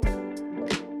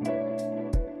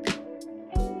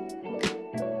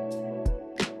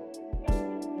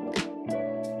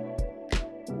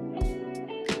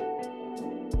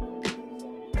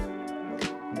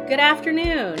Good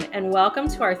afternoon, and welcome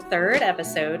to our third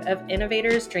episode of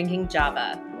Innovators Drinking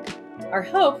Java. Our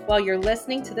hope while you're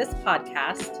listening to this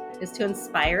podcast is to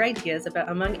inspire ideas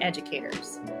among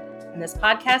educators. In this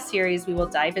podcast series, we will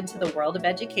dive into the world of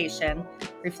education,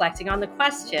 reflecting on the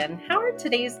question, how are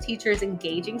today's teachers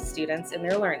engaging students in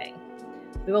their learning?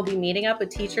 We will be meeting up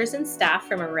with teachers and staff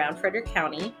from around Frederick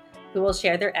County who will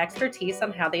share their expertise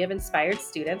on how they have inspired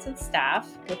students and staff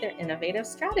with their innovative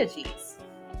strategies.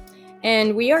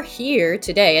 And we are here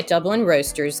today at Dublin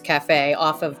Roasters Cafe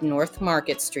off of North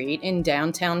Market Street in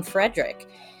downtown Frederick.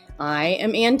 I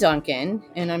am Ann Duncan,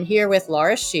 and I'm here with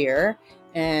Laura Shear.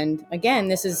 And again,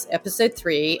 this is episode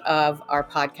 3 of our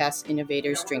podcast,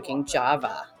 Innovators Drinking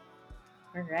Java.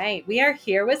 All right. We are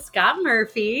here with Scott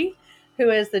Murphy, who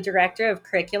is the Director of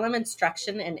Curriculum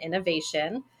Instruction and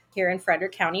Innovation here in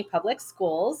Frederick County Public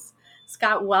Schools.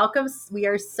 Scott, welcome. We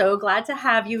are so glad to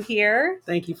have you here.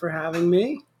 Thank you for having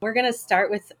me. We're going to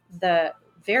start with the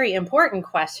very important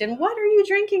question. What are you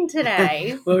drinking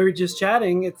today? Well, we were just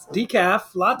chatting. It's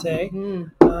decaf latte.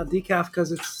 Decaf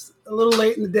because it's a little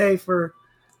late in the day for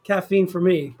caffeine for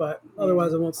me, but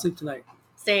otherwise I won't sleep tonight.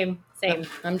 Same.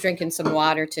 I'm drinking some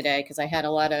water today because I had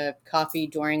a lot of coffee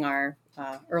during our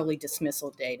early dismissal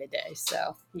day today.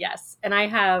 So yes, and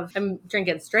I'm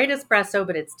drinking straight espresso,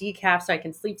 but it's decaf, so I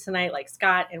can sleep tonight like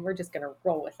Scott, and we're just going to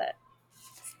roll with it.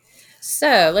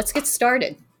 So let's get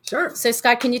started. Sure. So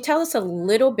Scott, can you tell us a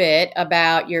little bit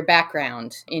about your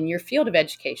background in your field of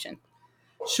education?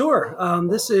 Sure.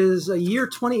 This is a year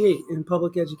 28 in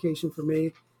public education for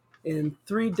me in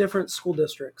 3 different school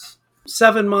districts.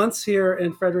 7 months here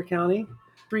in Frederick County,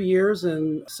 3 years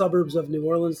in suburbs of New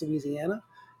Orleans, Louisiana,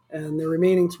 and the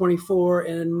remaining 24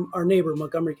 in our neighbor,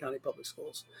 Montgomery County Public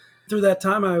Schools. Through that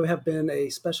time, I have been a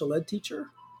special ed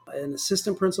teacher, an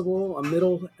assistant principal, a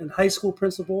middle and high school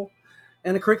principal,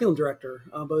 and a curriculum director,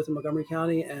 both in Montgomery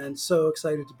County, and so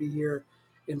excited to be here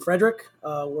in Frederick,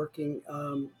 working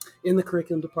in the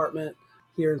curriculum department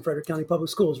here in Frederick County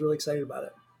Public Schools. Really excited about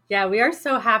it. Yeah, we are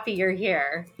so happy you're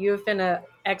here. You have been an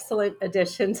excellent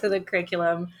addition to the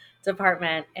curriculum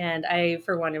department, and I,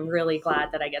 for one, am really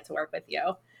glad that I get to work with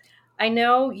you. I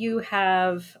know you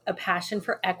have a passion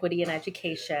for equity in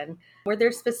education. Were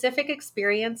there specific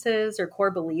experiences or core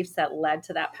beliefs that led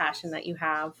to that passion that you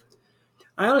have?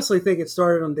 I honestly think it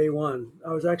started on day one.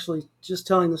 I was actually just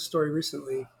telling this story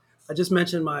recently. I just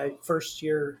mentioned my first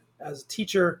year as a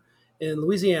teacher in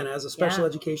Louisiana as a special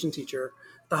education teacher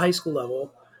at the high school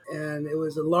level. And it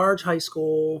was a large high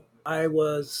school. I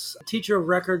was a teacher of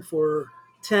record for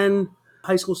 10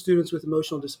 high school students with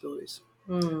emotional disabilities.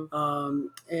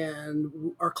 And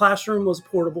our classroom was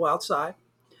portable outside.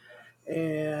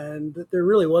 And there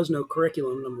really was no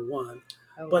curriculum, number one.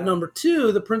 Oh, but wow. Number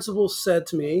 2, the principal said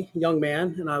to me, young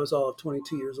man, and I was all of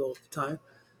 22 years old at the time,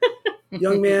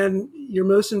 young man, your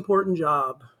most important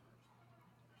job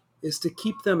is to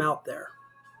keep them out there.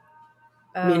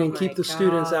 Meaning keep the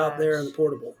students out there in the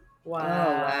portable.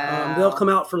 Wow. They'll come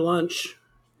out for lunch,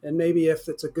 and maybe if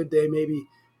it's a good day, maybe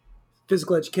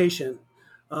physical education.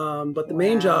 But the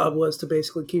main job was to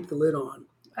basically keep the lid on.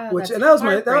 Oh,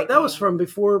 that was from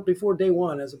before day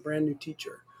one as a brand new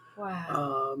teacher.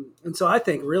 Wow. And so I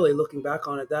think really looking back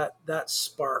on it, that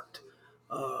sparked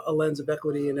a lens of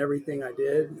equity in everything I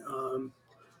did.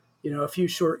 A few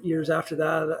short years after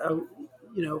that,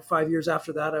 5 years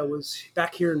after that, I was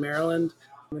back here in Maryland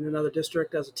in another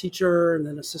district as a teacher and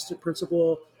then assistant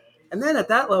principal. And then at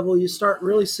that level, you start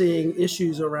really seeing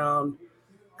issues around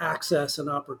access and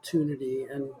opportunity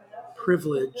and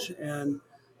privilege. And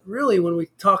really when we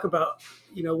talk about,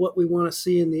 what we want to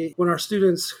see when our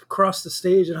students cross the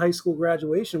stage at high school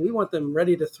graduation, we want them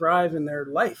ready to thrive in their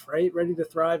life, right? Ready to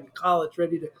thrive in college,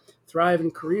 ready to thrive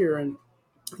in career. And,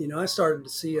 I started to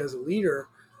see as a leader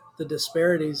the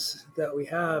disparities that we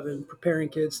have in preparing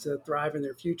kids to thrive in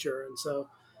their future. And so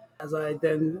as I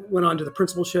then went on to the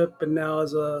principalship and now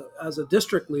as a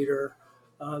district leader,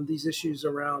 these issues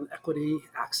around equity,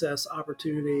 access,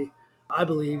 opportunity, I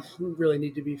believe really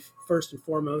need to be first and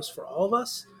foremost for all of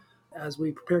us as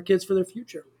we prepare kids for their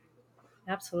future.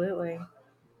 Absolutely.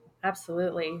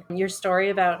 Your story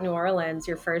about New Orleans,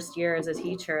 your first year as a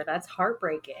teacher, that's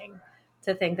heartbreaking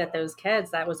to think that those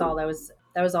kids, that was all that was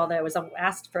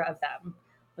asked for of them,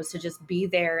 was to just be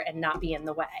there and not be in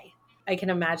the way. I can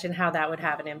imagine how that would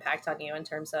have an impact on you in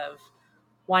terms of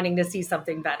wanting to see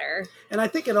something better. And I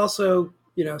think it also,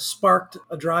 sparked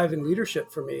a drive in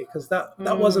leadership for me because that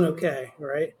wasn't okay,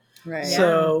 right? Right.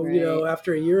 So,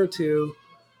 after a year or two,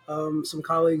 some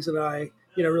colleagues and I,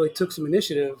 really took some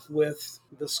initiative with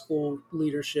the school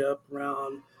leadership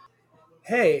around,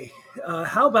 hey,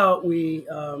 how about we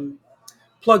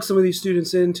plug some of these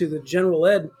students into the general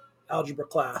ed algebra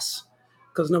class.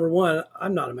 Because number one,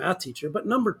 I'm not a math teacher, but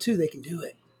number two, they can do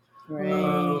it.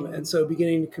 Right. And so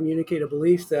beginning to communicate a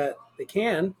belief that they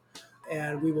can,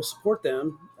 and we will support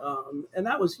them. And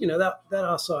that was, that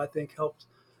also, I think, helped,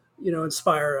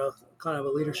 inspire a kind of a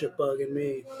leadership bug in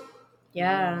me.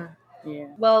 Yeah. Yeah.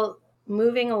 Well,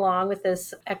 moving along with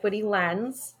this equity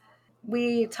lens,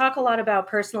 we talk a lot about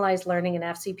personalized learning in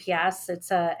FCPS.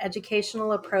 It's an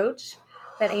educational approach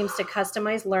that aims to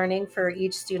customize learning for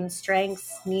each student's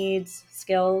strengths, needs,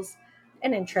 skills,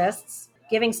 and interests,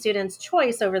 giving students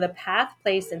choice over the path,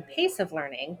 place, and pace of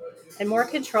learning, and more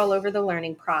control over the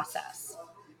learning process.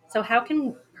 So, how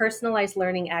can personalized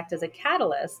learning act as a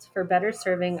catalyst for better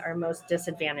serving our most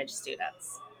disadvantaged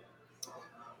students?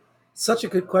 Such a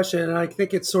good question. And I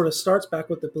think it sort of starts back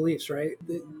with the beliefs, right?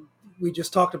 We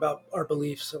just talked about our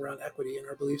beliefs around equity and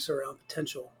our beliefs around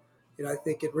potential. I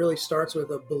think it really starts with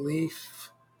a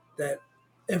belief that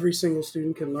every single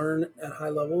student can learn at high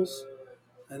levels,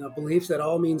 and a belief that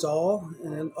all means all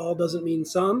and all doesn't mean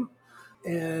some.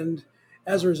 And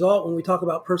as a result, when we talk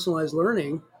about personalized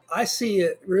learning, I see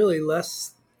it really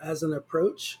less as an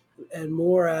approach and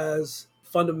more as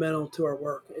fundamental to our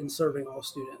work in serving all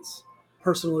students.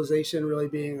 Personalization really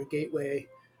being a gateway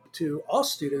to all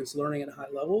students learning at high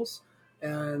levels,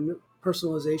 and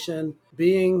personalization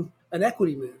being an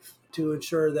equity move to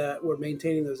ensure that we're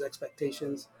maintaining those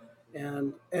expectations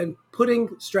and putting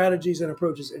strategies and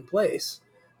approaches in place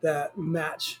that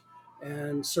match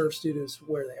and serve students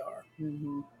where they are.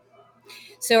 Mm-hmm.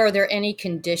 So, are there any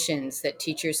conditions that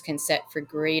teachers can set for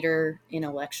greater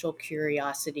intellectual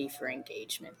curiosity for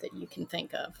engagement that you can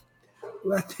think of?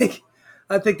 Well,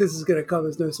 I think this is going to come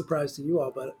as no surprise to you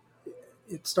all, but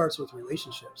it starts with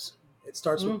relationships. It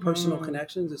starts with personal Mm-hmm.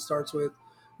 connections. It starts with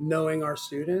knowing our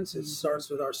students. It starts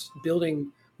with our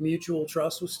building mutual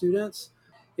trust with students.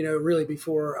 Really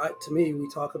to me, we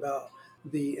talk about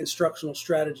the instructional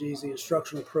strategies, the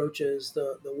instructional approaches,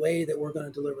 the way that we're going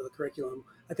to deliver the curriculum.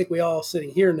 I think we all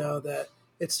sitting here know that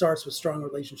it starts with strong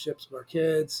relationships with our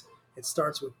kids. It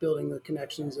starts with building the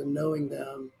connections and knowing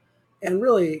them, and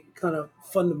really kind of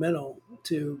fundamental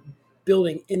to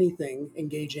building anything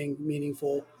engaging,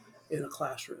 meaningful in a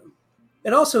classroom.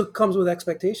 It also comes with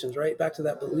expectations, right? Back to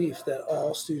that belief that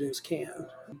all students can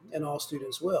and all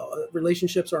students will.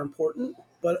 Relationships are important,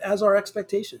 but as are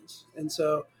expectations. And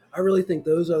so I really think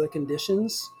those are the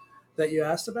conditions that you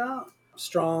asked about: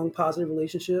 strong, positive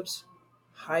relationships,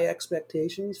 high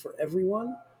expectations for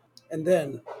everyone. And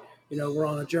then, we're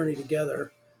on a journey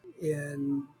together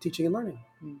in teaching and learning.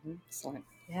 Mm-hmm. Excellent.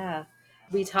 Yeah.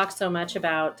 We talk so much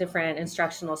about different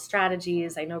instructional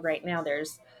strategies. I know right now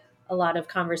there's a lot of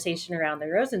conversation around the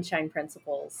Rosenshine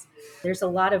principles. There's a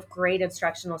lot of great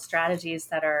instructional strategies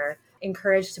that are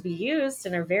encouraged to be used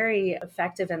and are very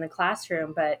effective in the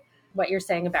classroom. But what you're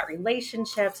saying about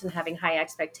relationships and having high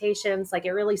expectations, like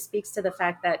it really speaks to the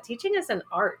fact that teaching is an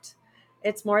art.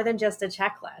 It's more than just a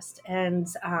checklist. And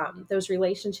those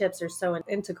relationships are so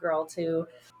integral to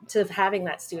having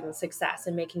that student success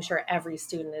and making sure every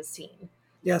student is seen.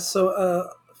 Yes. So,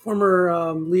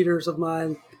 former leaders of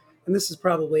mine, and this is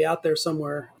probably out there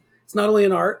somewhere, it's not only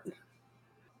an art,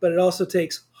 but it also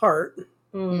takes heart,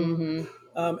 Mm,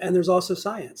 Mm-hmm. and there's also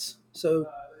science. So,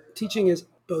 teaching is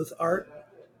both art,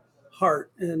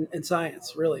 heart, and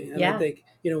science, really. And I yeah. think,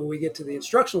 when we get to the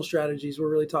instructional strategies, we're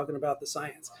really talking about the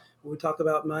science. When we talk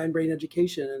about mind brain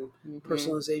education and Mm-hmm.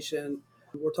 personalization,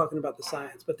 we're talking about the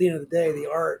science. But at the end of the day, the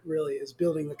art really is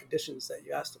building the conditions that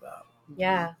you asked about.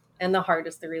 Yeah. And the heart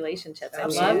is the relationships. I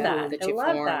love Absolutely. Yeah, that. that I you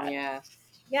love form. that. Yeah.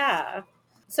 Yeah.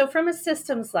 So, from a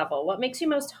systems level, what makes you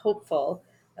most hopeful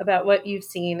about what you've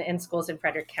seen in schools in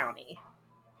Frederick County?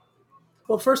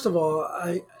 Well, first of all,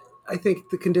 I think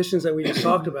the conditions that we just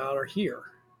talked about are here.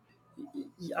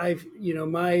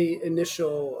 My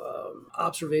initial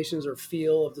observations or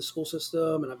feel of the school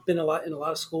system, and I've been in a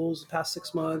lot of schools the past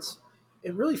 6 months.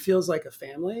 It really feels like a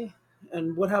family.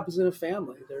 And what happens in a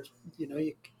family?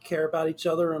 You care about each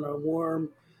other on a warm,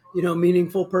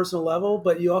 meaningful personal level,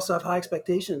 but you also have high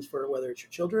expectations for whether it's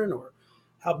your children or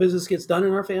how business gets done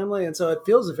in our family. And so it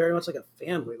feels very much like a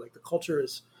family. Like the culture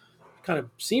is kind of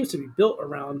seems to be built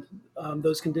around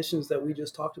those conditions that we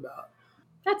just talked about.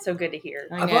 That's so good to hear.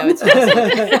 I know. It's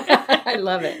awesome. I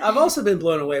love it. I've also been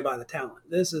blown away by the talent.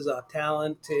 This is a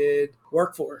talented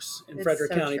workforce in It's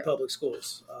Frederick so County true. Public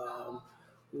Schools,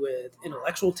 with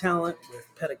intellectual talent, with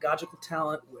pedagogical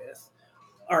talent, with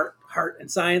art, heart, and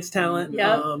science talent.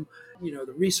 Yep.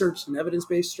 The research and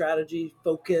evidence-based strategy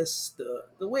focus,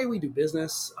 the way we do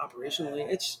business operationally.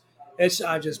 It's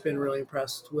I've just been really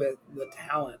impressed with the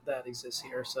talent that exists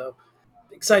here. So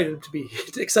excited to be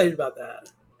excited about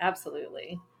that.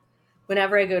 Absolutely.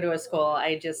 whenever I go to a school,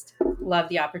 I just love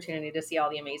the opportunity to see all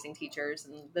the amazing teachers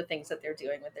and the things that they're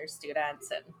doing with their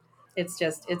students. And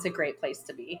it's a great place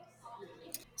to be.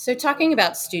 So, talking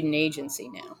about student agency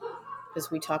now, because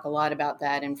we talk a lot about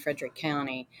that in Frederick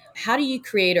County, how do you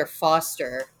create or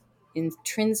foster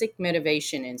intrinsic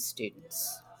motivation in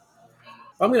students?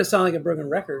 I'm going to sound like a broken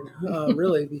record,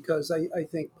 really, because I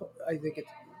think it's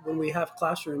when we have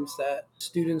classrooms that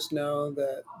students know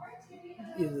that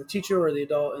either the teacher or the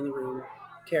adult in the room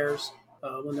cares,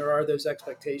 when there are those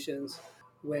expectations,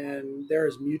 when there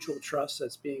is mutual trust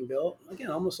that's being built,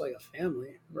 again, almost like a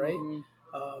family, right? Mhm.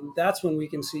 That's when we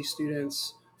can see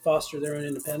students foster their own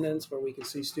independence, where we can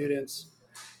see students,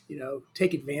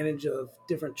 take advantage of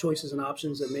different choices and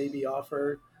options that may be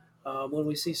offered. When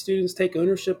we see students take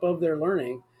ownership of their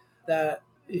learning, that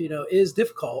is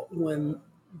difficult when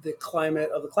the climate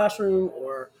of the classroom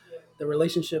or the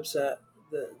relationships that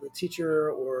the teacher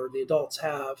or the adults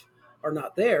have are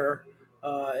not there.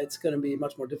 It's going to be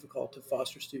much more difficult to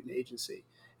foster student agency.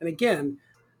 And again,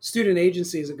 student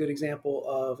agency is a good example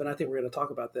of, and I think we're going to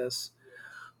talk about this,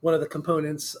 one of the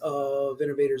components of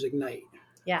Innovators Ignite,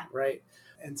 Yeah. right?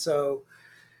 And so,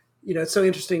 it's so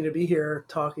interesting to be here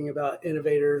talking about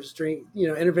innovators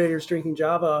drinking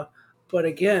Java. But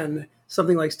again,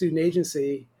 something like student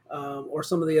agency, or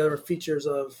some of the other features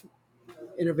of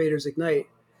Innovators Ignite,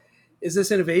 is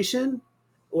this innovation,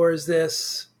 or is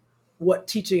this what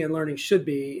teaching and learning should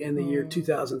be in the year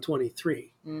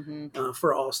 2023, Mm-hmm.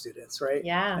 for all students, right?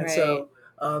 Yeah. And Right. so,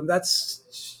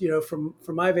 that's, from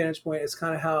my vantage point, it's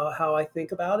kind of how I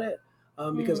think about it,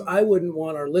 because I wouldn't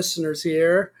want our listeners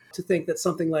here to think that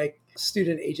something like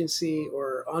student agency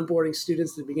or onboarding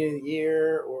students at the beginning of the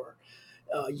year, or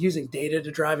using data to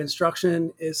drive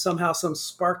instruction, is somehow some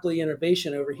sparkly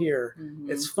innovation over here. Mm-hmm.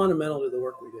 It's fundamental to the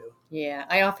work we do. Yeah,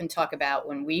 I often talk about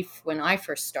when I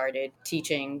first started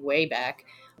teaching way back,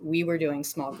 we were doing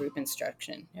small group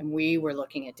instruction and we were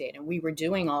looking at data. We were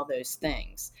doing all those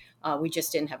things. We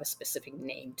just didn't have a specific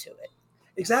name to it.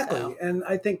 Exactly. So, And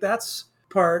I think that's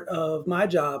part of my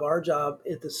job. Our job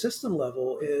at the system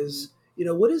level is,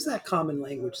 what is that common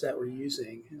language that we're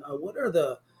using? What are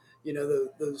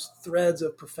those threads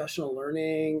of professional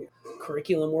learning,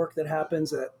 curriculum work that happens,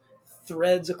 that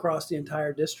threads across the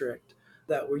entire district,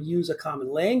 that we use a common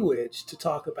language to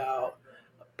talk about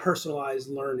personalized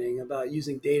learning, about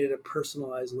using data to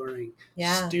personalize learning,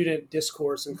 Yeah. student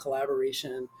discourse and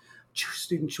collaboration,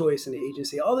 student choice and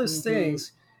agency, all those mm-hmm.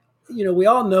 things. We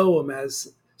all know them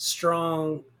as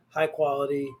strong, high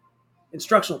quality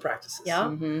instructional practices. Yeah.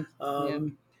 Mm-hmm.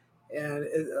 Um, and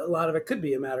a lot of it could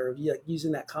be a matter of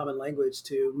using that common language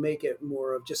to make it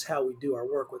more of just how we do our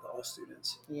work with all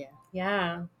students. Yeah.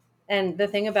 Yeah. And the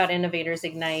thing about Innovators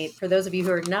Ignite, for those of you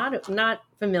who are not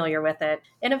familiar with it,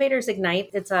 Innovators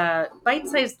Ignite, it's a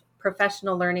bite-sized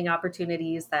professional learning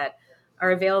opportunities that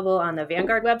are available on the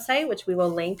Vanguard website, which we will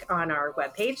link on our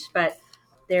webpage. But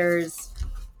there's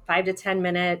 5 to 10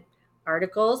 minute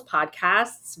articles,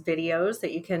 podcasts, videos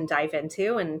that you can dive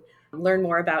into and learn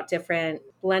more about different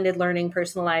blended learning,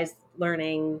 personalized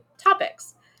learning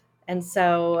topics. And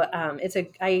so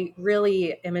I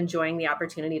really am enjoying the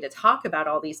opportunity to talk about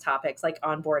all these topics like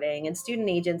onboarding and student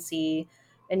agency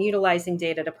and utilizing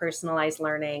data to personalize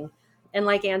learning. And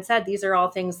like Anne said, these are all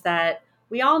things that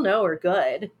we all know are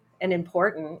good and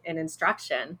important in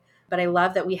instruction. But I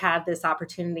love that we have this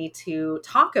opportunity to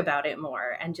talk about it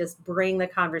more and just bring the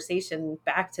conversation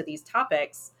back to these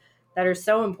topics that are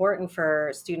so important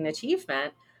for student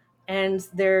achievement. And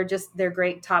they're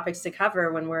great topics to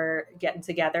cover when we're getting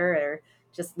together or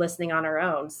just listening on our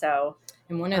own. So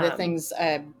And one of the things,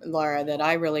 Laura, that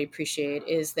I really appreciate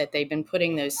is that they've been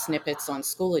putting those snippets on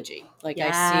Schoology. Like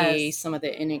yes, I see some of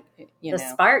the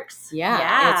sparks.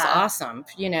 Yeah, it's awesome.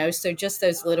 So just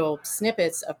those little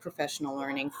snippets of professional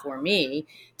learning for me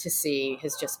to see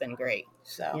has just been great.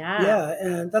 So Yeah,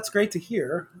 and that's great to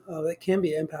hear. That can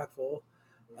be impactful.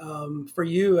 For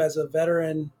you as a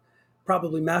veteran,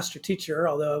 probably master teacher,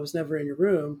 although I was never in your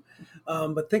room.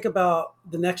 But think about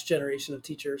the next generation of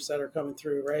teachers that are coming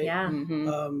through, right? Yeah.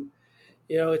 Mm-hmm.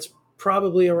 It's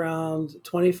probably around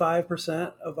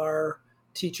 25% of our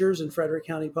teachers in Frederick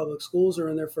County Public Schools are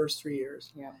in their first 3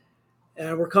 years. Yeah.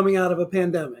 And we're coming out of a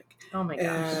pandemic. Oh my gosh.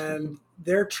 And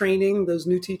their training, those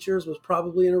new teachers, was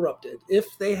probably interrupted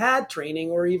if they had training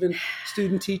or even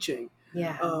student teaching.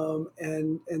 Yeah.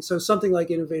 And so something like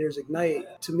Innovators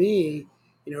Ignite, to me,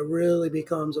 really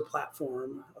becomes a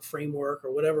platform, a framework,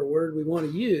 or whatever word we want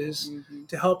to use,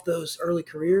 to help those early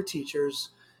career teachers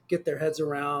get their heads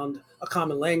around a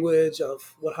common language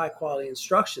of what high quality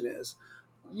instruction is.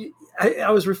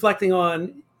 I was reflecting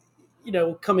on,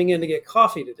 coming in to get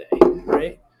coffee today,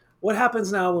 right? What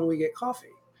happens now when we get coffee?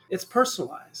 It's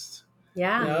personalized. You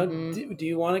Yeah. know, do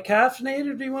you want a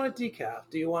caffeinated or do you want a decaf?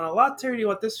 Do you want a latte or do you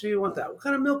want this or do you want that? What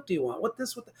kind of milk do you want? What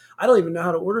this? What that? I don't even know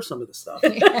how to order some of this stuff.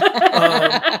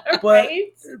 But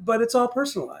Right? but it's all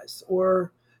personalized.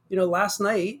 Or last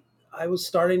night I was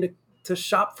starting to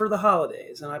shop for the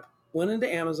holidays, and I went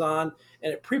into Amazon,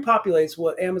 and it pre-populates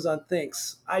what Amazon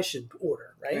thinks I should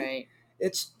order. Right? Right.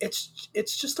 It's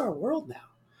just our world now.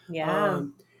 Yeah.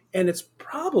 And it's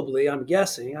probably, I'm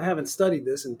guessing, I haven't studied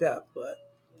this in depth, but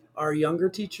our younger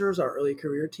teachers, our early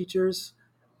career teachers,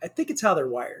 I think it's how they're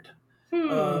wired.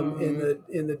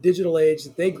 In the digital age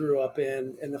that they grew up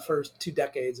in the first 2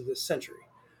 decades of this century.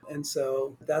 And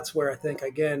so that's where I think,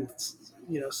 again,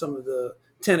 some of the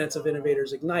tenets of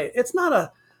Innovators Ignite. It's not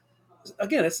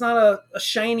a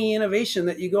shiny innovation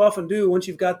that you go off and do once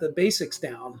you've got the basics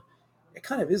down. It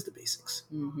kind of is the basics.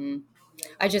 Mm-hmm.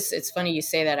 It's funny you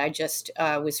say that. I just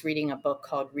was reading a book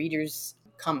called Readers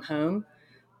Come Home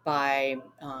by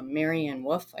Marianne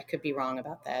Wolf. I could be wrong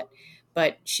about that.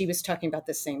 But she was talking about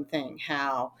the same thing,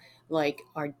 how like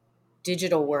our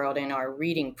digital world and our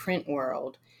reading print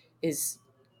world is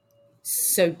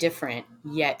so different,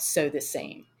 yet so the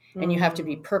same. And you have to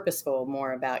be purposeful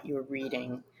more about your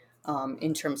reading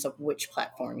in terms of which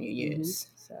platform you use.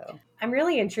 So I'm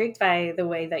really intrigued by the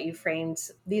way that you framed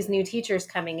these new teachers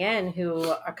coming in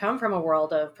who come from a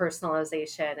world of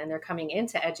personalization, and they're coming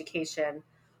into education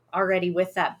already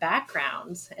with that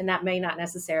background. And that may not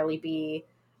necessarily be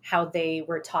how they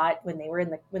were taught when they were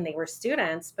when they were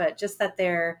students, but just that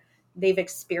they've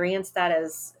experienced that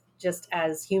as just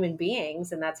as human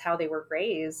beings, and that's how they were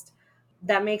raised.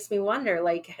 That makes me wonder,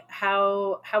 like,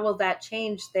 how will that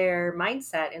change their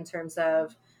mindset in terms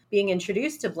of being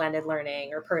introduced to blended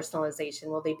learning or personalization?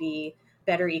 Will they be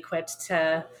better equipped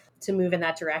to move in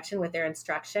that direction with their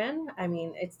instruction? I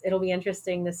mean, it'll be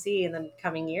interesting to see in the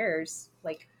coming years,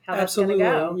 like how that's going to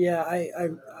go. Yeah. I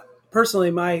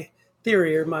personally, my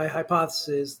theory or my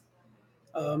hypothesis,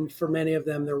 for many of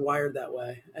them, they're wired that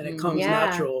way, and it comes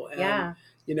natural. And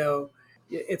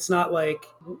it's not like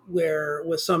where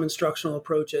with some instructional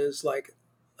approaches, like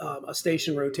a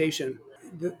station rotation.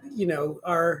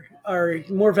 Our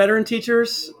more veteran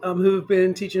teachers who've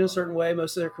been teaching a certain way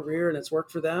most of their career and it's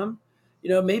worked for them,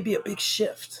 it may be a big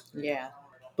shift. yeah.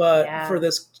 But for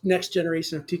this next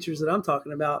generation of teachers that I'm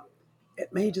talking about,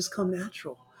 it may just come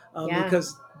natural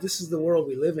because this is the world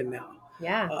we live in now.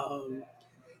 Yeah.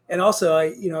 And also,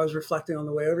 I was reflecting on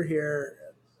the way over here,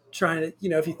 trying to,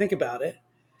 if you think about it,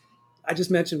 I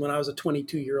just mentioned when I was a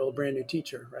 22-year-old brand new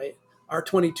teacher, right? Our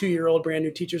 22-year-old brand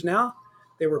new teachers now,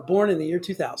 they were born in the year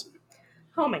 2000.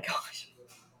 Oh my gosh.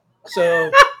 So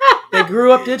they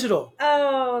grew up digital.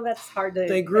 Oh, that's hard to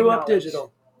They grew up acknowledge.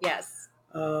 digital. Yes.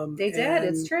 They did.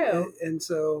 It's true. And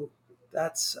so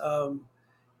that's,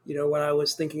 when I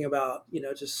was thinking about,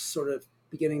 just sort of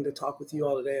beginning to talk with you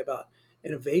all today about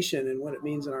innovation and what it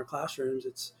means in our classrooms,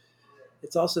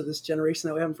 it's also this generation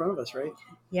that we have in front of us, right?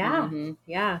 Yeah.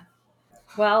 Yeah.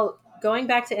 Well, going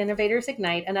back to Innovators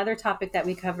Ignite, another topic that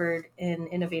we covered in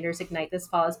Innovators Ignite this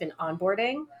fall has been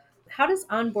onboarding. How does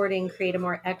onboarding create a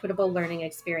more equitable learning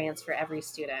experience for every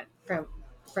student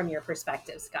from your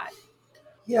perspective, Scott?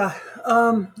 Yeah,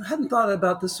 I hadn't thought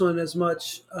about this one as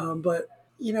much, but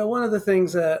one of the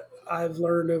things that I've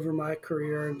learned over my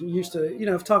career and used to,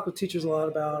 I've talked with teachers a lot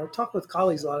about, or talked with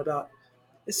colleagues a lot about,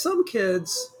 is some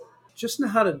kids just know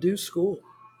how to do school.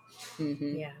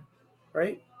 Yeah.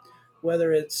 Right?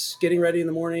 Whether it's getting ready in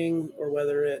the morning, or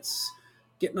whether it's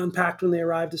getting unpacked when they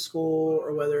arrive to school,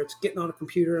 or whether it's getting on a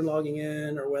computer and logging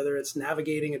in, or whether it's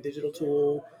navigating a digital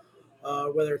tool,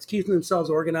 whether it's keeping themselves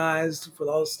organized with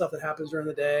all the stuff that happens during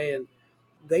the day, and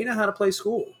they know how to play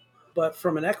school. But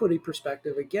from an equity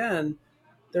perspective, again,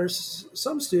 there's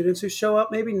some students who show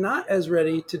up maybe not as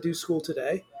ready to do school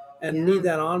today and need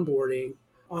that onboarding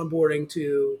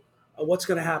to what's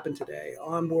going to happen today,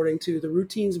 onboarding to the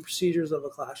routines and procedures of a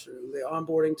classroom, the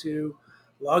onboarding to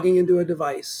logging into a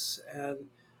device, and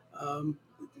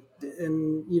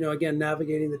again,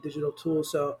 navigating the digital tool.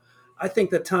 So I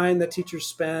think the time that teachers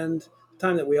spend,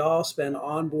 time that we all spend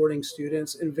onboarding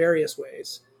students in various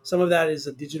ways. Some of that is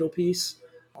a digital piece,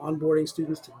 onboarding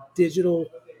students to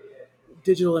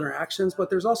digital interactions, but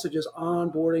there's also just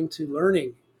onboarding to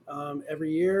learning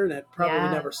every year, and it probably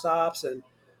never stops. And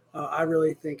I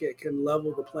really think it can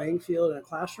level the playing field in a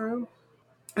classroom,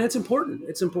 and it's important.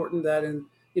 It's important that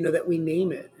that we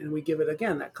name it and we give it,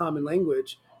 again, that common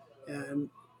language. And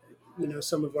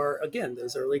some of our, again,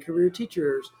 those early career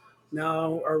teachers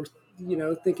now are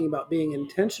thinking about being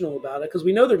intentional about it, because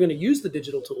we know they're going to use the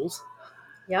digital tools.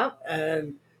 Yep.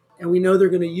 And we know they're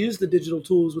going to use the digital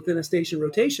tools within a station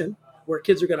rotation. where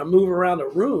kids are going to move around a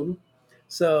room.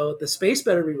 So the space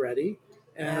better be ready,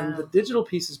 and the digital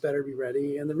pieces better be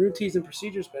ready, and the routines and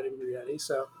procedures better be ready.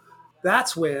 So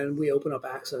that's when we open up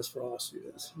access for all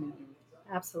students.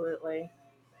 Absolutely.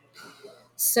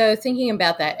 So thinking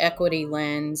about that equity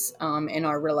lens in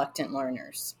our reluctant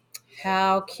learners,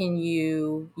 how can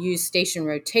you use station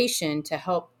rotation to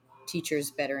help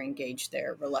teachers better engage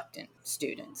their reluctant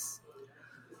students?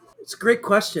 It's a great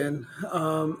question.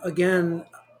 Again,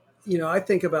 I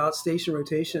think about station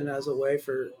rotation as a way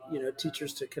for,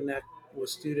 teachers to connect with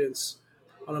students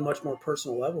on a much more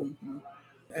personal level. Mm-hmm.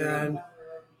 And,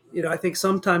 I think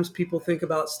sometimes people think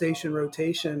about station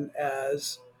rotation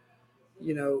as,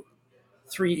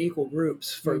 3 equal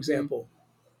groups, for example,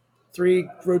 3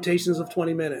 rotations of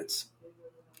 20 minutes,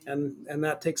 and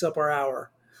that takes up our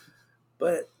hour.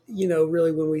 But,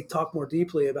 really when we talk more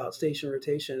deeply about station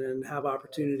rotation and have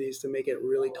opportunities to make it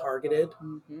really targeted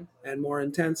and more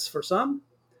intense for some,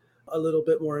 a little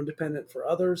bit more independent for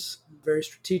others, very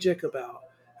strategic about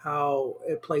how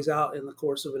it plays out in the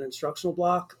course of an instructional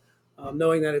block,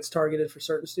 knowing that it's targeted for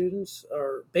certain students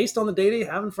or based on the data you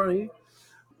have in front of you.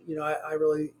 I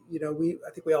really,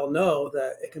 I think we all know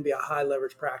that it can be a high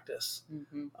leverage practice.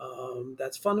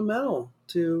 That's fundamental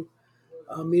to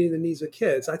meeting the needs of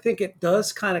kids. I think it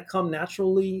does kind of come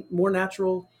more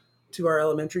natural to our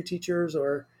elementary teachers,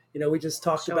 or, we just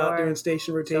talked about doing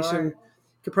station rotation. You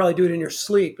could probably do it in your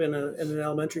sleep in an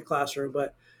elementary classroom,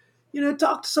 but,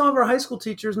 talk to some of our high school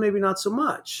teachers, maybe not so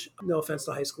much. No offense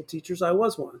to high school teachers. I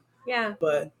was one. Yeah.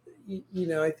 But,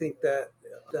 I think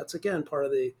that's, again, part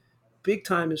of the big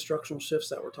time instructional shifts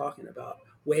that we're talking about,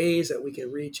 ways that we can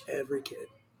reach every kid.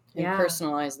 And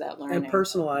personalize that learning. And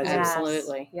personalize it.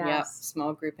 Absolutely. Yes. Yep.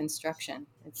 Small group instruction.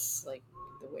 It's like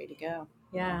the way to go.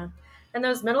 Yeah. And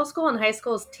those middle school and high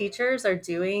school teachers are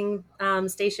doing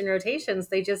station rotations.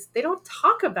 They don't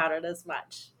talk about it as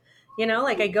much.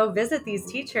 Like I go visit these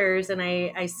teachers and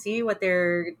I see what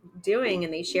they're doing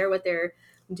and they share what they're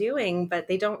doing, but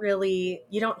you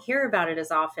don't hear about it as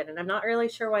often. And I'm not really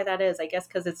sure why that is. I guess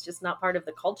because it's just not part of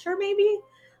the culture maybe.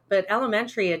 But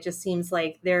elementary, it just seems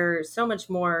like they're so much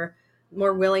more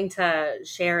willing to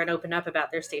share and open up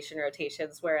about their station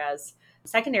rotations, whereas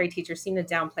secondary teachers seem to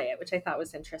downplay it, which I thought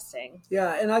was interesting.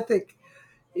 Yeah, and I think,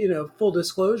 full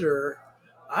disclosure,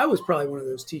 I was probably one of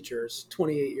those teachers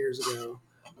 28 years ago.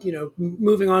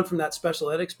 Moving on from that special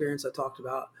ed experience I talked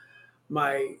about,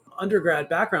 my undergrad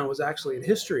background was actually in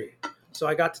history. So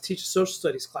I got to teach a social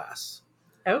studies class.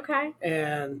 Okay.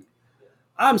 And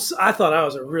I thought I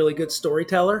was a really good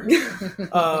storyteller.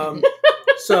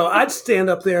 So I'd stand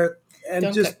up there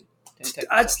and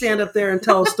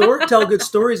tell good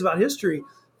stories about history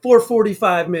for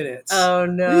 45 minutes. Oh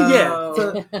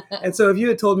no. Yeah. And so if you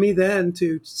had told me then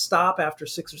to stop after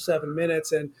 6 or 7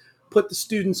 minutes and put the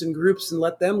students in groups and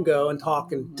let them go and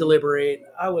talk and deliberate,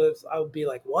 I would be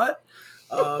like, what?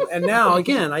 And now,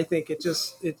 again, I think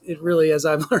it really, as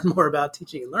I've learned more about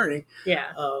teaching and learning,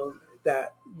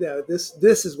 that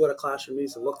this is what a classroom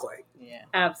needs to look like. Yeah,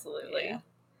 absolutely. Yeah.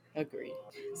 Agreed.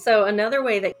 So another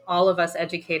way that all of us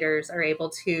educators are able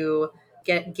to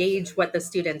gauge what the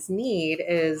students need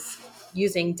is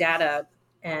using data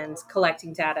and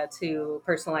collecting data to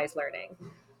personalize learning.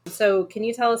 So can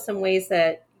you tell us some ways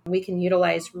that we can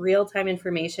utilize real-time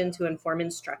information to inform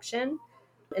instruction?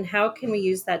 And how can we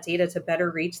use that data to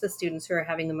better reach the students who are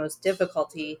having the most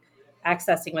difficulty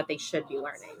accessing what they should be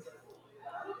learning?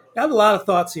 I have a lot of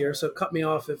thoughts here, so cut me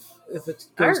off if it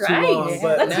goes too long.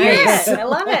 But let's hear it. I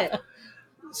love it.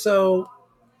 So,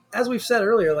 as we've said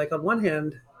earlier, like on one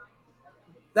hand,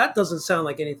 that doesn't sound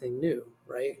like anything new,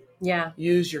 right? Yeah.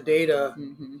 Use your data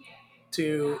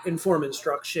to inform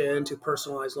instruction, to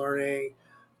personalize learning,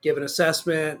 give an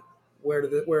assessment, where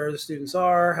the students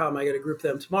are, how am I going to group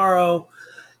them tomorrow?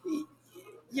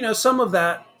 Some of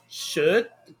that should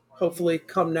hopefully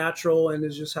come natural and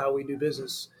is just how we do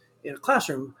business in a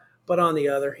classroom. But on the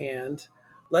other hand,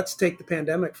 let's take the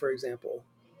pandemic, for example.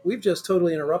 We've just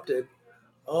totally interrupted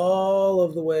all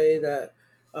of the way that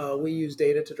we use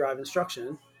data to drive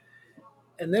instruction.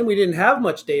 And then we didn't have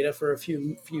much data for a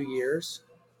few years.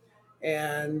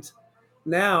 And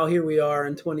now here we are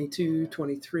in 22,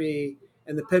 23,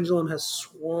 and the pendulum has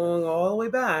swung all the way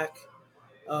back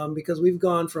because we've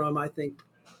gone from, I think,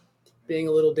 being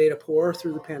a little data poor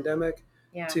through the pandemic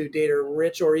to data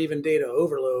rich or even data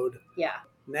overload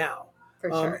now. For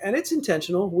sure. And it's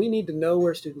intentional. We need to know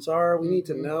where students are. We need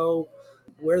to know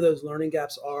where those learning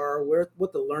gaps are,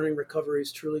 what the learning recovery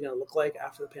is truly going to look like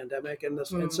after the pandemic. And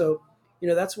so,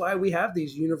 that's why we have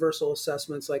these universal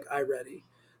assessments like iReady.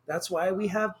 That's why we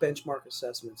have benchmark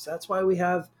assessments. That's why we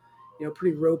have,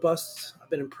 pretty robust. I've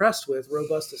been impressed with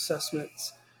robust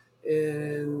assessments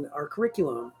in our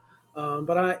curriculum.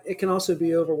 But it can also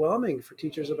be overwhelming for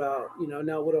teachers about,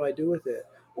 now what do I do with it?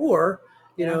 Or,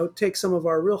 take some of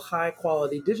our real high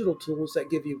quality digital tools that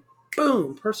give you,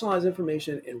 boom, personalized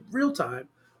information in real time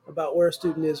about where a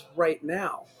student is right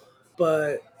now.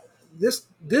 But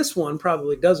this one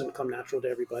probably doesn't come natural to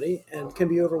everybody and can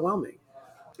be overwhelming.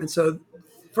 And so,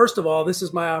 first of all, this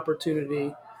is my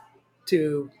opportunity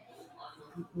to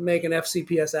make an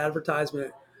FCPS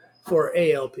advertisement for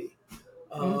ALP.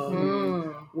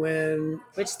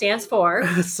 Which stands for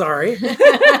sorry,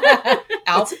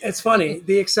 it's funny,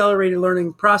 the accelerated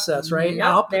learning process, right? Yep,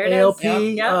 ALP, there it ALP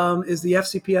is. Yep. is the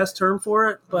FCPS term for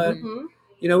it, but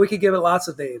we could give it lots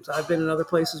of names. I've been in other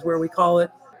places where we call it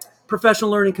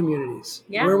professional learning communities,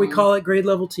 where we call it grade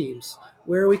level teams,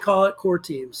 where we call it core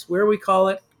teams, where we call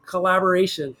it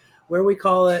collaboration, where we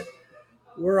call it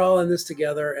we're all in this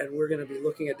together and we're going to be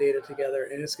looking at data together,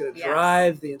 and it's going to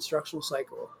drive the instructional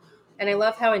cycle. And I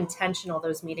love how intentional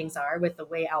those meetings are with the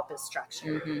way ALP is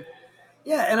structured.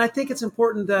 Yeah, and I think it's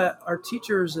important that our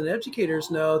teachers and educators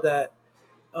know that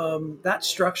that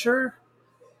structure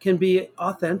can be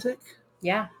authentic.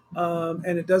 Yeah.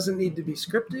 And it doesn't need to be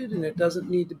scripted, and it doesn't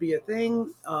need to be a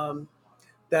thing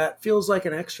that feels like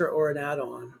an extra or an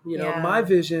add-on. My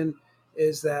vision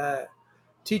is that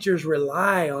teachers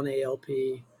rely on ALP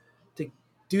to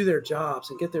do their jobs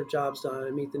and get their jobs done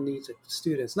and meet the needs of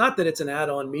students. Not that it's an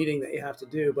add-on meeting that you have to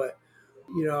do, but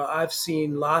I've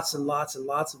seen lots and lots and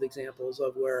lots of examples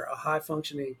of where a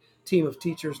high-functioning team of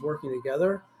teachers working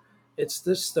together, it's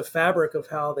this the fabric of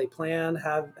how they plan,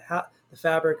 the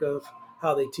fabric of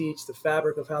how they teach, the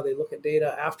fabric of how they look at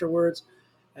data afterwards,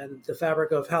 and the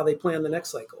fabric of how they plan the next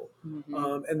cycle.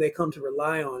 And they come to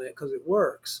rely on it because it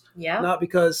works, not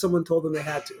because someone told them they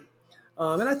had to.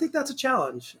 And I think that's a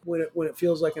challenge when it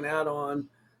feels like an add-on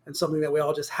and something that we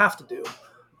all just have to do.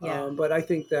 But I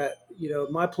think that,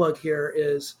 my plug here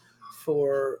is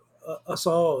for us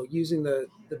all using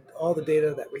all the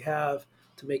data that we have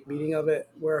to make meaning of it,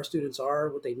 where our students are,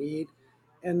 what they need,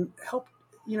 and help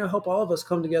all of us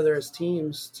come together as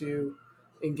teams to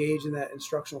engage in that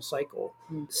instructional cycle.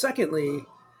 Secondly,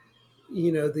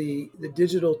 the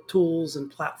digital tools and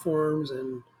platforms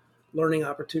and learning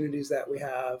opportunities that we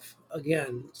have,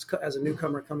 again, as a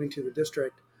newcomer coming to the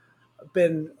district, I've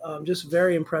been just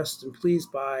very impressed and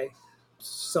pleased by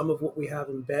some of what we have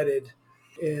embedded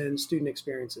in student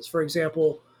experiences. For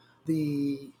example,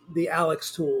 the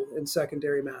Alex tool in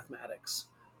secondary mathematics,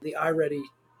 the iReady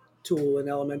tool in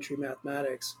elementary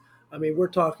mathematics. I mean, we're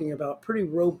talking about pretty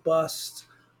robust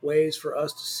ways for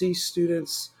us to see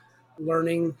students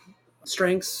learning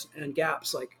strengths and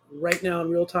gaps, like right now in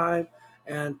real time,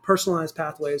 and personalized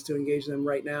pathways to engage them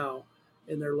right now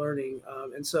in their learning.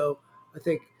 And so I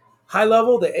think high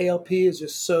level, the ALP is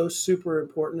just so super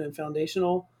important and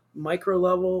foundational. Micro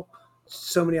level,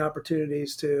 so many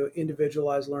opportunities to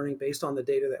individualize learning based on the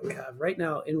data that we have right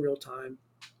now in real time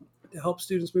to help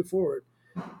students move forward.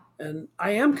 And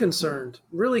I am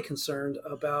really concerned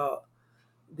about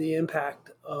the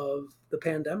impact of the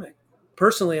pandemic.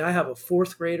 Personally, I have a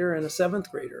fourth grader and a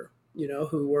seventh grader,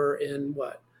 who were in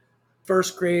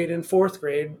first grade and fourth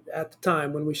grade at the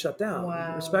time when we shut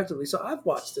down, respectively. So I've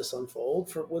watched this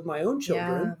unfold with my own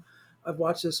children. Yeah. I've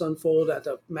watched this unfold at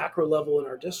the macro level in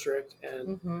our district.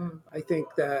 And I think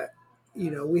that,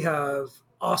 we have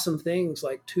awesome things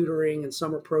like tutoring and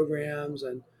summer programs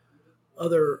and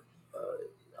other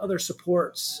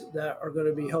supports that are going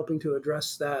to be helping to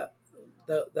address that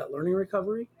learning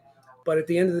recovery. But at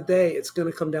the end of the day, it's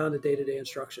going to come down to day-to-day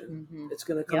instruction. It's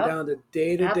going to come down to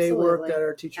day-to-day work that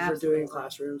our teachers are doing in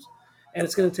classrooms, and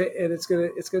it's going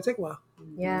to take a while.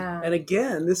 Yeah. And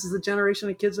again, this is the generation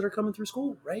of kids that are coming through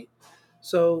school, right?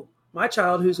 So my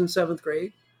child, who's in seventh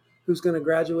grade, who's going to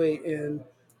graduate in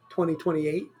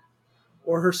 2028,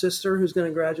 or her sister, who's going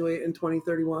to graduate in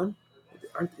 2031.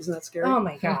 Isn't that scary? Oh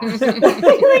my gosh!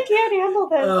 I can't handle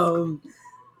this.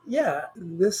 Yeah,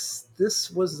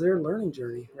 this was their learning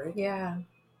journey, right? Yeah.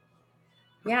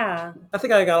 I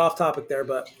think I got off topic there,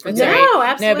 but no,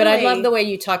 absolutely. No, but I love the way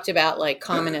you talked about like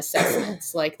common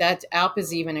assessments. Like that ALP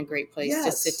is even a great place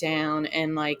to sit down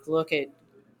and like look at,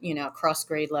 cross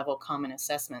grade level common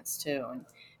assessments too,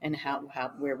 and how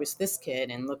where was this kid,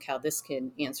 and look how this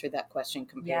kid answered that question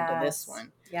compared to this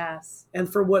one. Yes.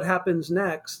 And for what happens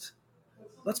next,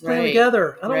 let's plan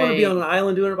together. I don't want to be on an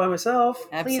island doing it by myself.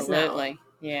 Absolutely.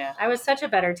 Yeah. I was such a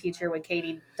better teacher when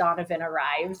Katie Donovan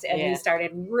arrived, and we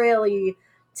started really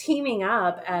teaming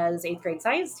up as 8th grade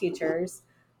science teachers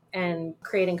and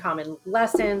creating common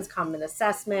lessons, common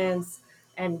assessments,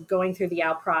 and going through the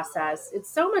out process, it's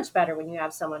so much better when you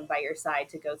have someone by your side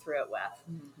to go through it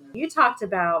with. Mhm. You talked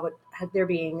about there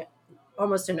being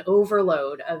almost an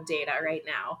overload of data right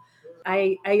now.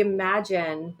 I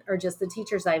imagine, or just the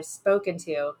teachers I've spoken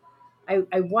to,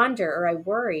 I wonder or I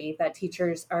worry that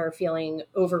teachers are feeling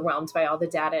overwhelmed by all the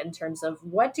data in terms of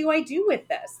what do I do with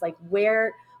this? Like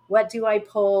what do I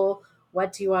pull? Where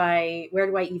do I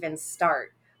even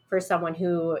start for someone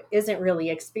who isn't really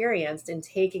experienced in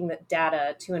taking the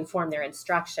data to inform their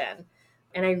instruction?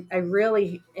 And I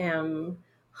really am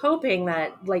hoping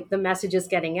that like the message is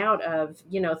getting out of,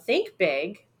 think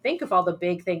big, think of all the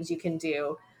big things you can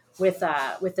do with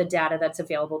the data that's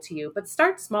available to you, but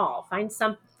start small. Find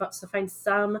some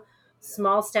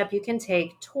small step you can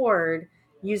take toward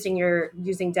using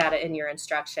data in your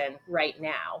instruction right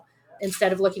now,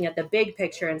 instead of looking at the big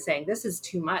picture and saying this is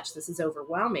too much, this is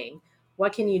overwhelming.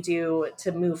 What can you do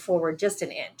to move forward just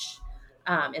an inch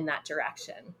in that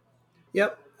direction?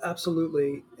 Yep,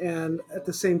 absolutely. And at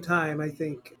the same time, I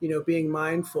think, being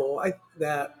mindful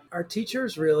that our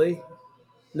teachers really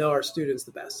know our students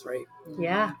the best, right?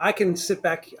 Yeah. I can sit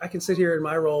here in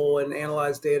my role and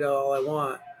analyze data all I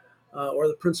want, or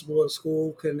the principal of a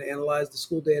school can analyze the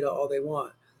school data all they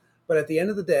want. But at the end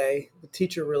of the day, the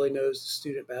teacher really knows the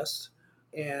student best.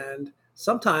 And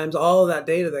sometimes all of that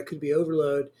data that could be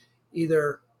overload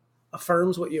either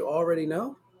affirms what you already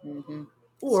know Mhm.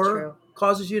 It's or true.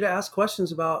 causes you to ask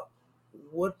questions about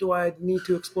what do I need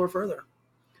to explore further.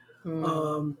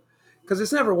 Hmm. Because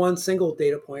it's never one single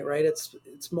data point, right?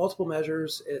 It's multiple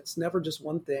measures. It's never just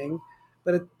one thing.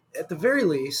 But at the very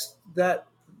least, that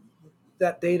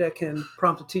data can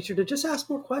prompt a teacher to just ask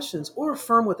more questions or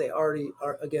affirm what they already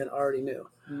knew.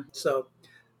 Mhm. So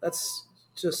that's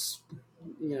just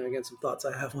again some thoughts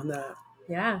I have on that.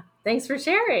 Yeah, thanks for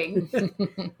sharing.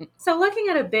 So, looking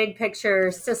at a big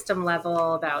picture system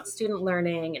level about student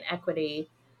learning and equity,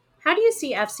 how do you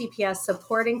see FCPS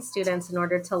supporting students in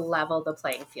order to level the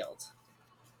playing field?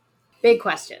 Big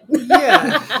question.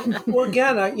 Yeah. Well,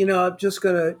 again, I'm just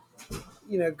gonna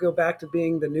go back to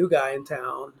being the new guy in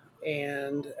town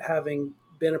and having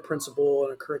been a principal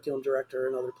and a curriculum director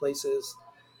in other places.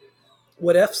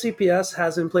 What FCPS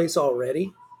has in place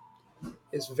already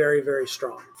is very, very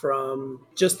strong, from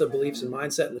just the beliefs and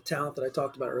mindset and the talent that I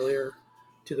talked about earlier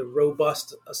to the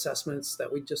robust assessments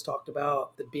that we just talked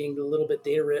about, the being a little bit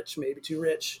data rich, maybe too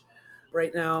rich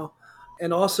right now,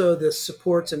 and also the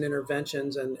supports and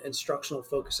interventions and instructional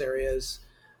focus areas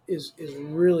is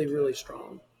really, really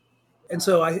strong. And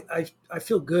so I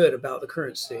feel good about the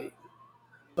current state.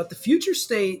 But the future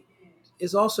state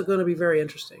is also going to be very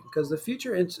interesting because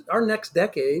our next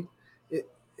decade,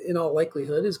 in all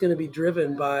likelihood, is going to be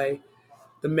driven by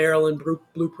the Maryland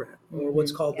blueprint, or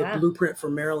what's Mhm. called the Yeah, blueprint for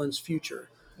Maryland's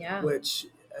future, yeah, which,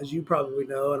 as you probably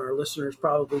know, and our listeners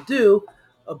probably do,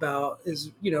 about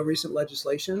is recent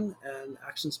legislation and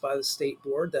actions by the state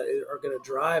board that are going to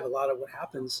drive a lot of what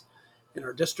happens in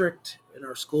our district, in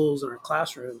our schools, in our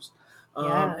classrooms. Um,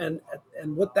 yeah, and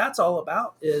and what that's all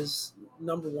about is,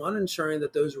 number one, ensuring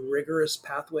that those rigorous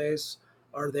pathways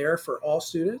are there for all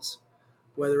students,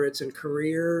 whether it's in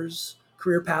career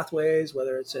pathways,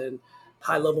 whether it's in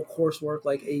high level coursework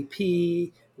like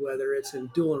AP, whether it's in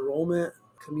dual enrollment,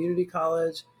 community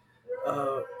college.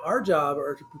 Our job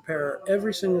are to prepare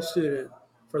every single student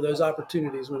for those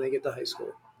opportunities when they get to high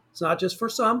school. It's not just for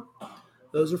some;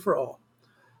 those are for all.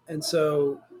 And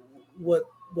so, what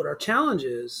our challenge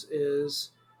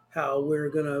is how we're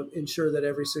going to ensure that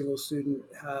every single student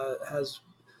has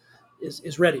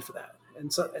is ready for that.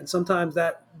 And sometimes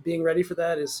that being ready for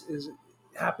that is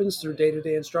happens through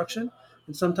day-to-day instruction,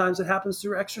 and sometimes it happens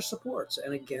through extra supports.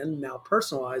 And again, now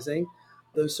personalizing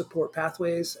those support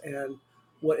pathways and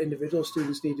what individual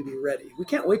students need to be ready. We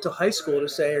can't wait till high school to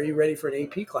say, "Are you ready for an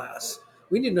AP class?"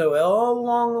 We need to know all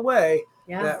along the way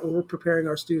yeah, that we're preparing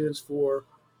our students for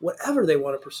whatever they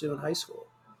want to pursue in high school.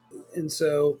 And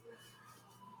so,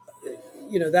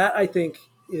 that I think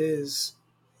is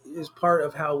part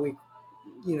of how we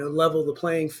level the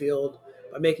playing field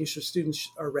by making sure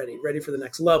students are ready for the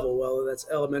next level, whether that's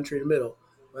elementary to middle,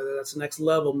 whether that's the next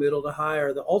level, middle to high,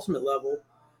 or the ultimate level,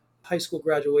 high school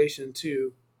graduation,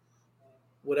 to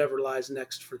whatever lies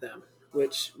next for them,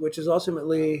 which is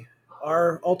ultimately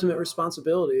our ultimate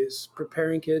responsibility, is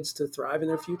preparing kids to thrive in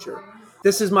their future.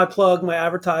 This is my plug, my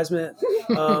advertisement.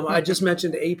 I just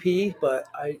mentioned AP, but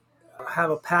I have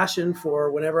a passion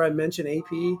for, whenever I mention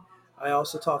AP, I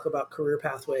also talk about career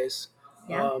pathways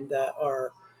yeah, that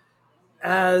are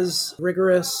as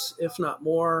rigorous, if not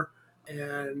more,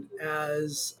 and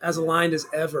as aligned as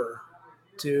ever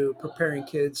to preparing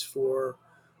kids for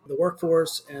the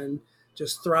workforce and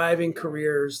just thriving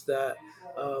careers that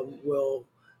will,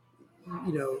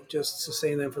 just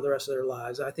sustain them for the rest of their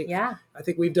lives. I think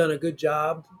we've done a good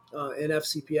job in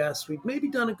FCPS. We've maybe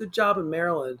done a good job in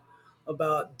Maryland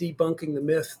about debunking the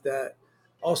myth that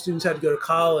all students had to go to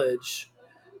college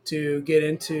to get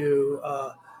into,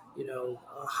 a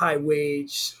high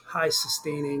wage, high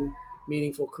sustaining,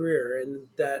 meaningful career, and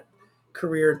that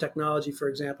career in technology, for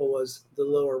example, was the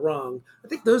lower rung. I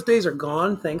think those days are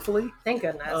gone, thankfully. Thank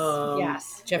goodness.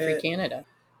 Yes. Jeffrey Canada.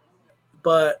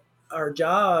 But our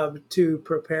job to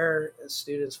prepare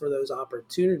students for those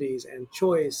opportunities and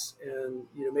choice, and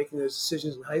making those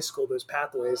decisions in high school, those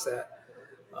pathways that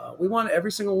we want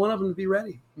every single one of them to be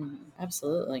ready.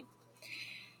 Absolutely.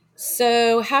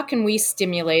 So how can we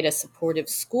stimulate a supportive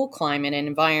school climate and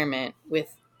environment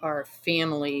with our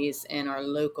families and our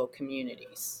local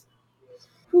communities?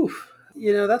 Whew.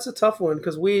 That's a tough one,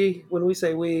 because when we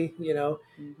say we,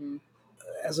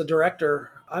 as a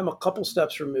director, I'm a couple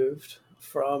steps removed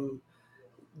from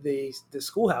the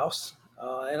schoolhouse,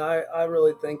 and I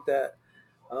really think that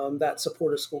that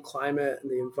supportive school climate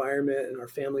and the environment and our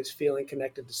families feeling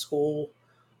connected to school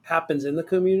happens in the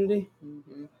community,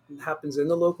 happens in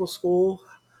the local school,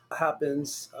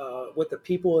 happens with the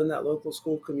people in that local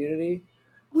school community.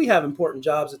 We have important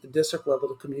jobs at the district level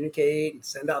to communicate and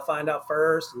send out, find out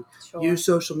first, and use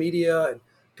social media and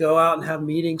go out and have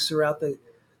meetings throughout the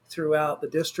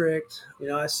district.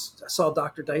 I saw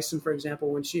Dr. Dyson, for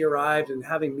example, when she arrived, and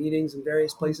having meetings in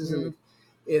various places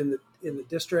in the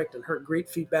district, and heard great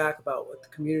feedback about what the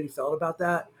community felt about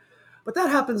that. But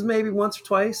that happens maybe once or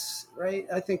twice, right?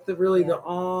 I think that really the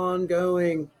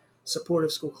ongoing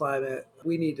supportive school climate,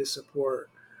 we need to support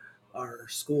our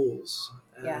schools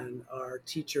and our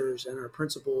teachers and our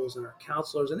principals and our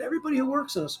counselors and everybody who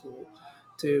works in a school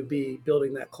to be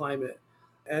building that climate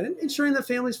and ensuring that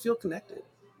families feel connected.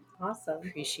 Awesome.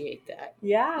 Appreciate that.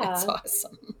 Yeah. That's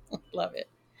awesome. Love it.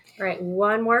 All right.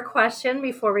 One more question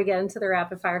before we get into the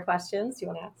rapid fire questions. You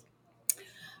want to ask?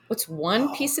 What's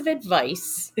one piece of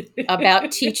advice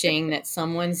about teaching that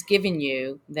someone's given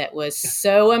you that was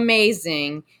so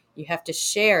amazing you have to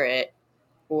share it,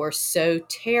 or so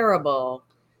terrible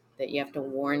that you have to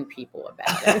warn people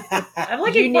about it? I'm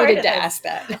looking You forward needed to to this. ask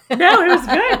that. No, it was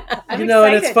good. I'm And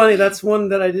it's excited. funny. That's one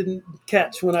that I didn't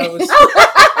catch when I was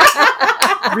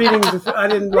reading. I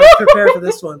didn't prepare for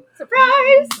this one.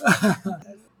 Surprise!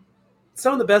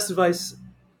 Some of the best advice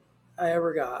I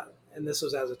ever got, and this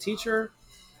was as a teacher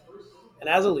and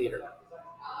as a leader,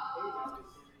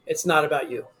 it's not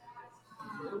about you.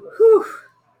 Whew.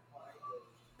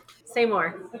 Say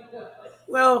more.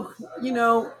 Well,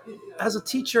 as a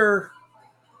teacher,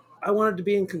 I wanted to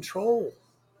be in control.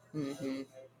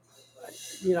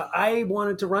 I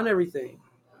wanted to run everything.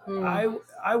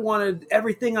 I wanted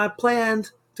everything I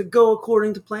planned to go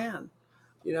according to plan.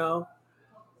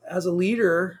 As a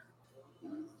leader,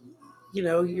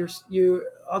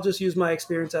 I'll just use my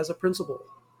experience as a principal.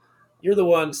 You're the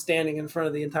one standing in front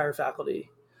of the entire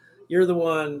faculty. You're the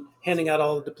one handing out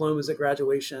all the diplomas at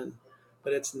graduation,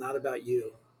 but it's not about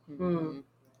you.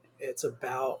 It's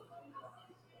about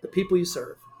the people you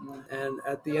serve. And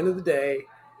at the end of the day,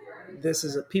 this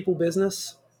is a people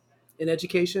business in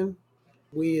education.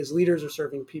 We as leaders are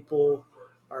serving people.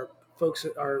 Our folks,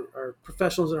 our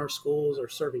professionals in our schools are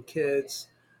serving kids.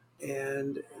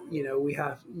 And, we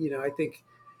have, I think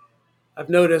I've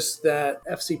noticed that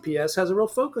FCPS has a real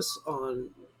focus on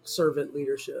servant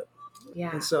leadership.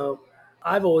 Yeah. And so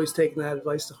I've always taken that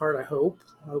advice to heart. I hope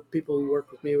people who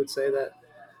work with me would say that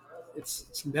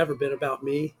it's never been about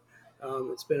me.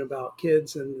 It's been about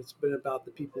kids, and it's been about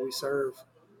the people we serve.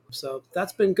 So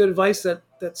that's been good advice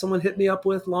that someone hit me up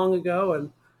with long ago,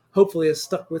 and hopefully has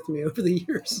stuck with me over the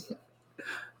years.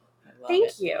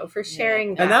 Thank you for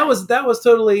sharing that. And that was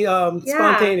totally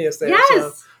spontaneous there. Yes.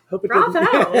 So hope it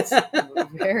Bravo.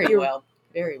 Very well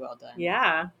done.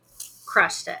 Yeah.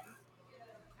 Crushed it.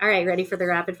 All right. Ready for the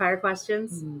rapid fire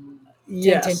questions?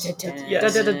 Yes. Dun, dun, dun, dun.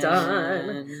 Yes. Dun, dun, dun,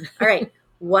 dun. All right.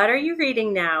 What are you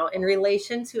reading now in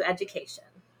relation to education?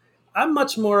 I'm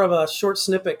much more of a short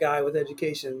snippet guy with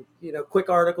education. Quick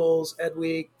articles, Ed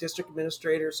Week, district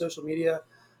administrator, social media.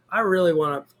 I really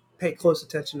want to pay close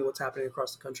attention to what's happening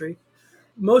across the country.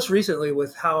 Most recently,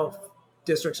 with how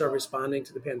districts are responding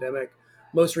to the pandemic.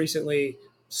 Most recently,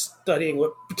 studying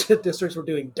what districts were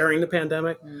doing during the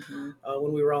pandemic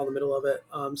when we were all in the middle of it.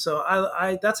 So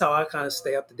I that's how I kind of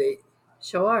stay up to date.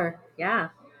 Sure. Yeah.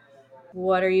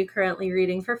 What are you currently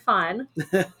reading for fun?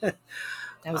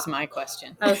 That was my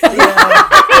question. Oh, so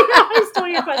I stole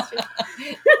your question.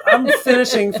 I'm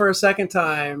finishing for a second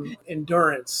time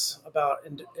Endurance about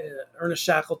Ernest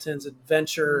Shackleton's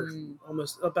adventure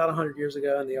almost about 100 years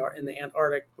ago in the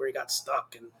Antarctic, where he got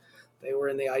stuck and they were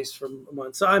in the ice for a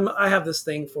month. So I have this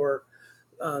thing for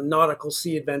nautical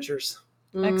sea adventures.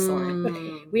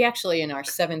 Excellent. We actually, in our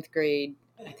 7th grade,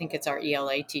 I think it's our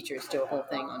ELA teachers, do a whole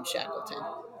thing on Shackleton.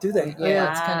 Do they?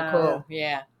 Yeah, it's kind of cool.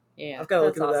 Yeah. I've got to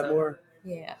look into that awesome. more.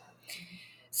 Yeah.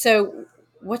 So,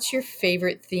 what's your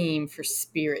favorite theme for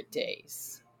Spirit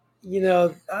Days?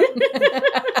 Not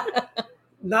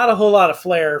a whole lot of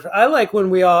flair. I like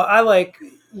wearing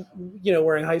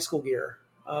high school gear.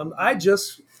 I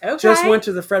just went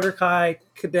to the Frederick High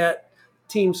Cadet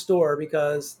Team store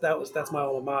because that's my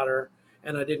alma mater,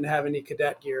 and I didn't have any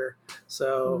cadet gear.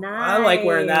 So I like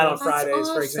wearing that on Fridays,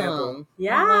 awesome. for example.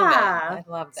 Yeah. I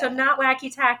love that. So not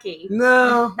wacky tacky.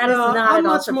 No, That is not I'm at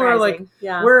all much more like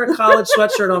surprising. wear a college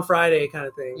sweatshirt on Friday kind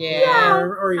of thing. Yeah.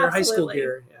 Or your high school Absolutely.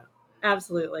 gear. Yeah.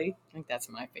 Absolutely. I think that's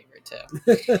my favorite too.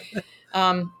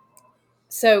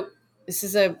 So this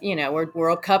is we're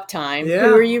World Cup time. Yeah.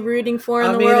 Who are you rooting for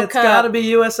in the World Cup? It's got to be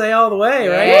USA all the way,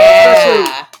 right? Yeah.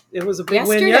 Especially, it was a big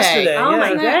win yesterday. Oh, my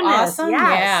Isn't that goodness. awesome? Yes.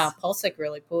 Yeah, Pulisic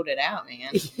really pulled it out,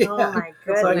 man. Yeah. Oh my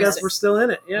goodness. So I guess we're still in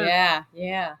it. Yeah.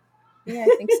 Yeah,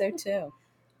 I think so too.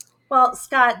 Well,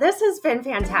 Scott, this has been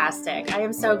fantastic. I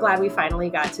am so glad we finally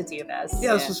got to do this.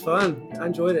 Yeah, this was fun. I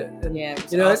enjoyed it. And,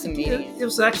 it was awesome meeting you. It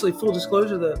was actually, full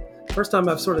disclosure, the first time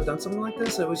I've sort of done something like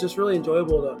this. It was just really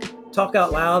enjoyable to talk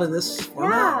out loud in this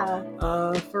format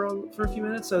for a few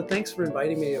minutes. So thanks for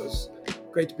inviting me. It was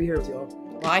great to be here with you all.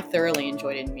 Well, I thoroughly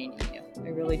enjoyed meeting you. I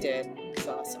really did. It was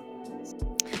awesome.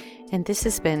 And this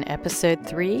has been episode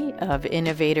 3 of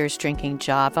Innovators Drinking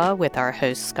Java with our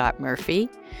host, Scott Murphy.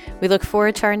 We look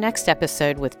forward to our next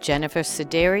episode with Jennifer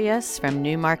Siderius from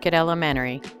Newmarket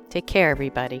Elementary. Take care,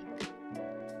 everybody.